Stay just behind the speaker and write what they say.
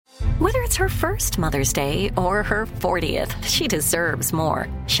Whether it's her first Mother's Day or her 40th, she deserves more.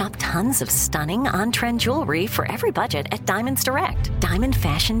 Shop tons of stunning on-trend jewelry for every budget at Diamonds Direct. Diamond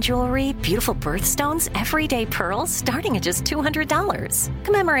fashion jewelry, beautiful birthstones, everyday pearls starting at just $200.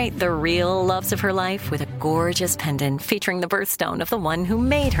 Commemorate the real loves of her life with a gorgeous pendant featuring the birthstone of the one who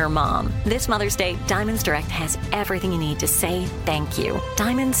made her mom. This Mother's Day, Diamonds Direct has everything you need to say thank you.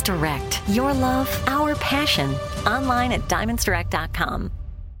 Diamonds Direct. Your love, our passion. Online at diamondsdirect.com.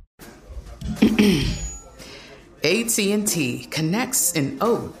 AT&T connects an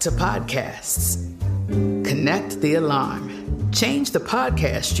ode to podcasts. Connect the alarm. Change the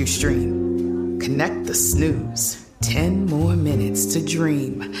podcast you stream. Connect the snooze. 10 more minutes to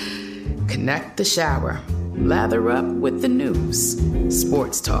dream. Connect the shower. Lather up with the news.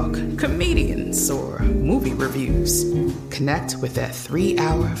 Sports talk, comedians, or movie reviews. Connect with that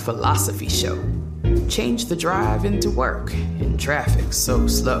 3-hour philosophy show. Change the drive into work in traffic so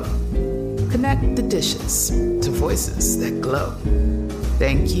slow. Connect the dishes to voices that glow.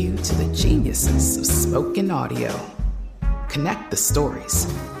 Thank you to the geniuses of spoken audio. Connect the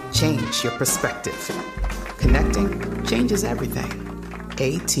stories. Change your perspective. Connecting changes everything.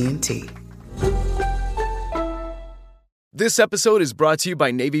 AT&T. This episode is brought to you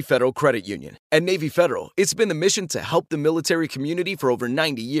by Navy Federal Credit Union. At Navy Federal, it's been the mission to help the military community for over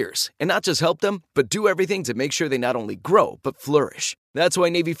 90 years. And not just help them, but do everything to make sure they not only grow, but flourish. That's why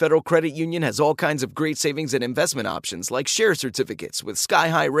Navy Federal Credit Union has all kinds of great savings and investment options like share certificates with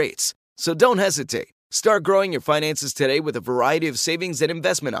sky-high rates. So don't hesitate. Start growing your finances today with a variety of savings and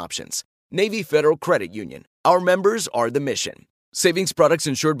investment options. Navy Federal Credit Union. Our members are the mission. Savings products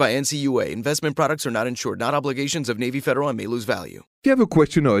insured by NCUA. Investment products are not insured, not obligations of Navy Federal and may lose value. If you have a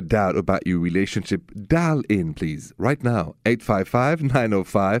question or a doubt about your relationship, dial in, please, right now.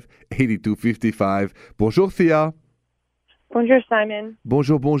 855-905-8255. Bonjour, Thea. Bonjour, Simon.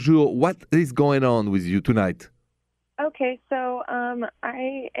 Bonjour, bonjour. What is going on with you tonight? Okay, so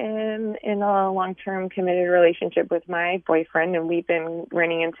I am in a long-term committed relationship with my boyfriend, and we've been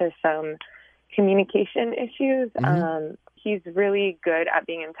running into some communication issues. Mm-hmm. He's really good at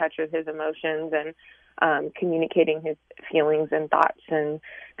being in touch with his emotions and communicating his feelings and thoughts and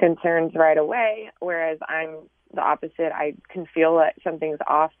concerns right away, whereas I'm the opposite. I can feel that something's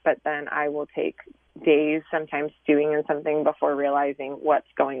off, but then I will take days, sometimes stewing in something before realizing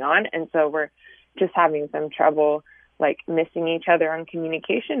what's going on. And so we're just having some trouble, like missing each other on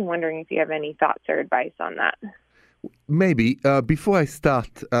communication. Wondering if you have any thoughts or advice on that. Maybe. Before I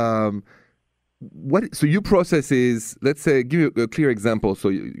start, so your process is, let's say, give you a clear example.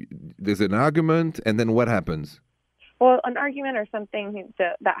 So there's an argument, and then what happens? Well, an argument or something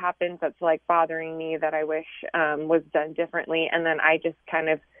that happens that's like bothering me that I wish was done differently, and then I just kind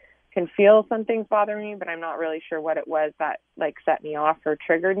of can feel something's bothering me, but I'm not really sure what it was that like set me off or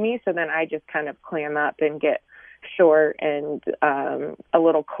triggered me. So then I just kind of clam up and get short and a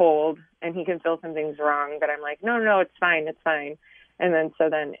little cold, and he can feel something's wrong, but I'm like, no, it's fine. And then so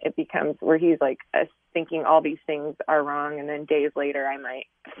then it becomes where he's like thinking all these things are wrong, and then days later I might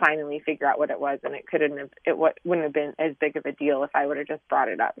finally figure out what it was, and it wouldn't have been as big of a deal if I would have just brought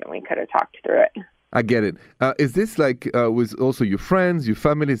it up and we could have talked through it. I get it. Is this like with also your friends, your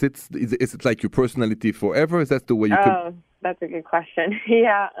family? Is it like your personality forever? Is that the way you That's a good question.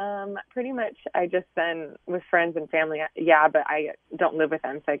 Yeah, pretty much I just then with friends and family, yeah, but I don't live with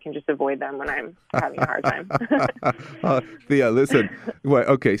them, so I can just avoid them when I'm having a hard time. Thea, listen. Well,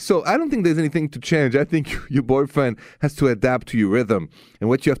 okay, so I don't think there's anything to change. I think your boyfriend has to adapt to your rhythm. And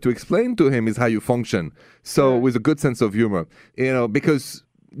what you have to explain to him is how you function. So with a good sense of humor, because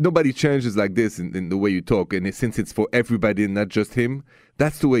nobody changes like this in the way you talk. And since it's for everybody and not just him,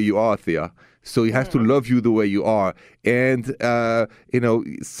 that's the way you are, Thea. So he has to love you the way you are. And,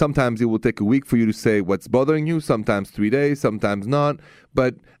 sometimes it will take a week for you to say what's bothering you, sometimes 3 days, sometimes not.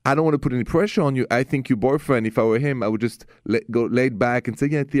 But I don't want to put any pressure on you. I think your boyfriend, if I were him, I would just go laid back and say,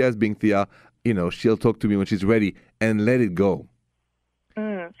 yeah, Thea's being Thea. She'll talk to me when she's ready, and let it go.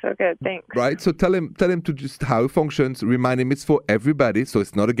 So good, thanks. Right? So tell him to just how it functions. Remind him it's for everybody. So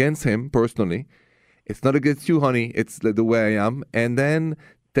it's not against him personally. It's not against you, honey. It's the way I am. And then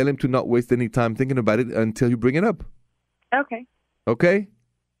tell him to not waste any time thinking about it until you bring it up. Okay. Okay?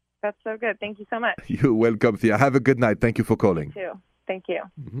 That's so good. Thank you so much. You're welcome, Thea. Have a good night. Thank you for calling. You too. Thank you.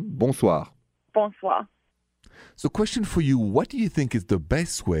 Bonsoir. Bonsoir. So question for you, what do you think is the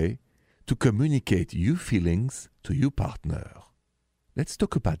best way to communicate your feelings to your partner? Let's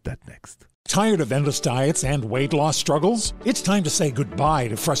talk about that next. Tired of endless diets and weight loss struggles? It's time to say goodbye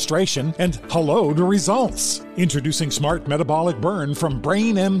to frustration and hello to results. Introducing Smart Metabolic Burn from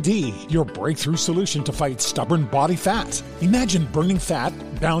Brain MD, your breakthrough solution to fight stubborn body fat. Imagine burning fat,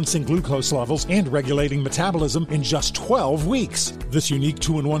 balancing glucose levels, and regulating metabolism in just 12 weeks. This unique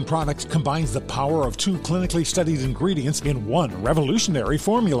 2-in-1 product combines the power of 2 clinically studied ingredients in one revolutionary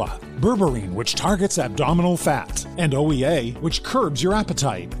formula. Berberine, which targets abdominal fat, and OEA, which curbs your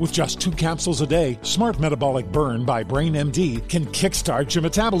appetite. With just 2 capsules a day, Smart Metabolic Burn by Brain MD can kickstart your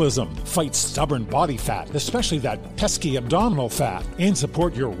metabolism, fight stubborn body fat, especially that pesky abdominal fat, and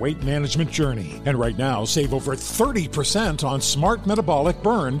support your weight management journey. And right now, save over 30% on Smart Metabolic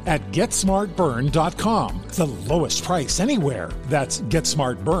Burn at GetSmartBurn.com. The lowest price anywhere. That's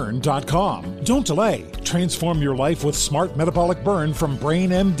GetSmartBurn.com. Don't delay. Transform your life with Smart Metabolic Burn from Brain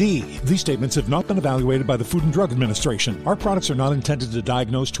MD. These statements have not been evaluated by the Food and Drug Administration. Our products are not intended to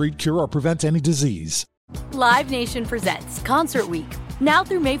diagnose, treat, cure, or prevent any disease. Live Nation presents Concert Week. Now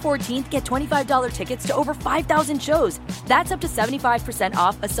through May 14th, get $25 tickets to over 5,000 shows. That's up to 75%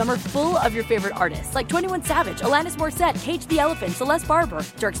 off a summer full of your favorite artists like 21 Savage, Alanis Morissette, Cage the Elephant, Celeste Barber,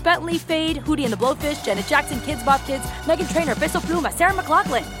 Dierks Bentley, Fade, Hootie and the Blowfish, Janet Jackson, Kids Bop Kids, Meghan Trainor, Peso Pluma, Sarah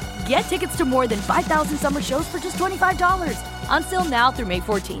McLachlan. Get tickets to more than 5,000 summer shows for just $25. On sale now through May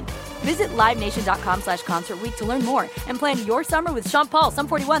 14th. Visit LiveNation.com/Concert Week to learn more and plan your summer with Sean Paul, Sum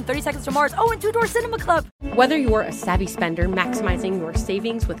 41, 30 Seconds to Mars, and Two Door Cinema Club. Whether you're a savvy spender maximizing your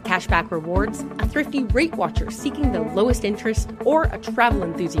savings with cashback rewards, a thrifty rate watcher seeking the lowest interest, or a travel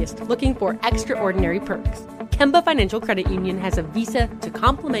enthusiast looking for extraordinary perks, Kemba Financial Credit Union has a visa to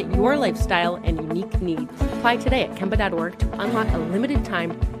complement your lifestyle and unique needs. Apply today at Kemba.org to unlock a limited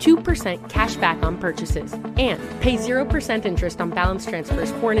time 2% cash back on purchases and pay 0% interest on balance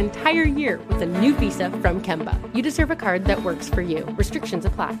transfers for an entire year with a new visa from Kemba. You deserve a card that works for you. Restrictions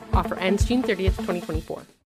apply. Offer ends June 30th, 2024.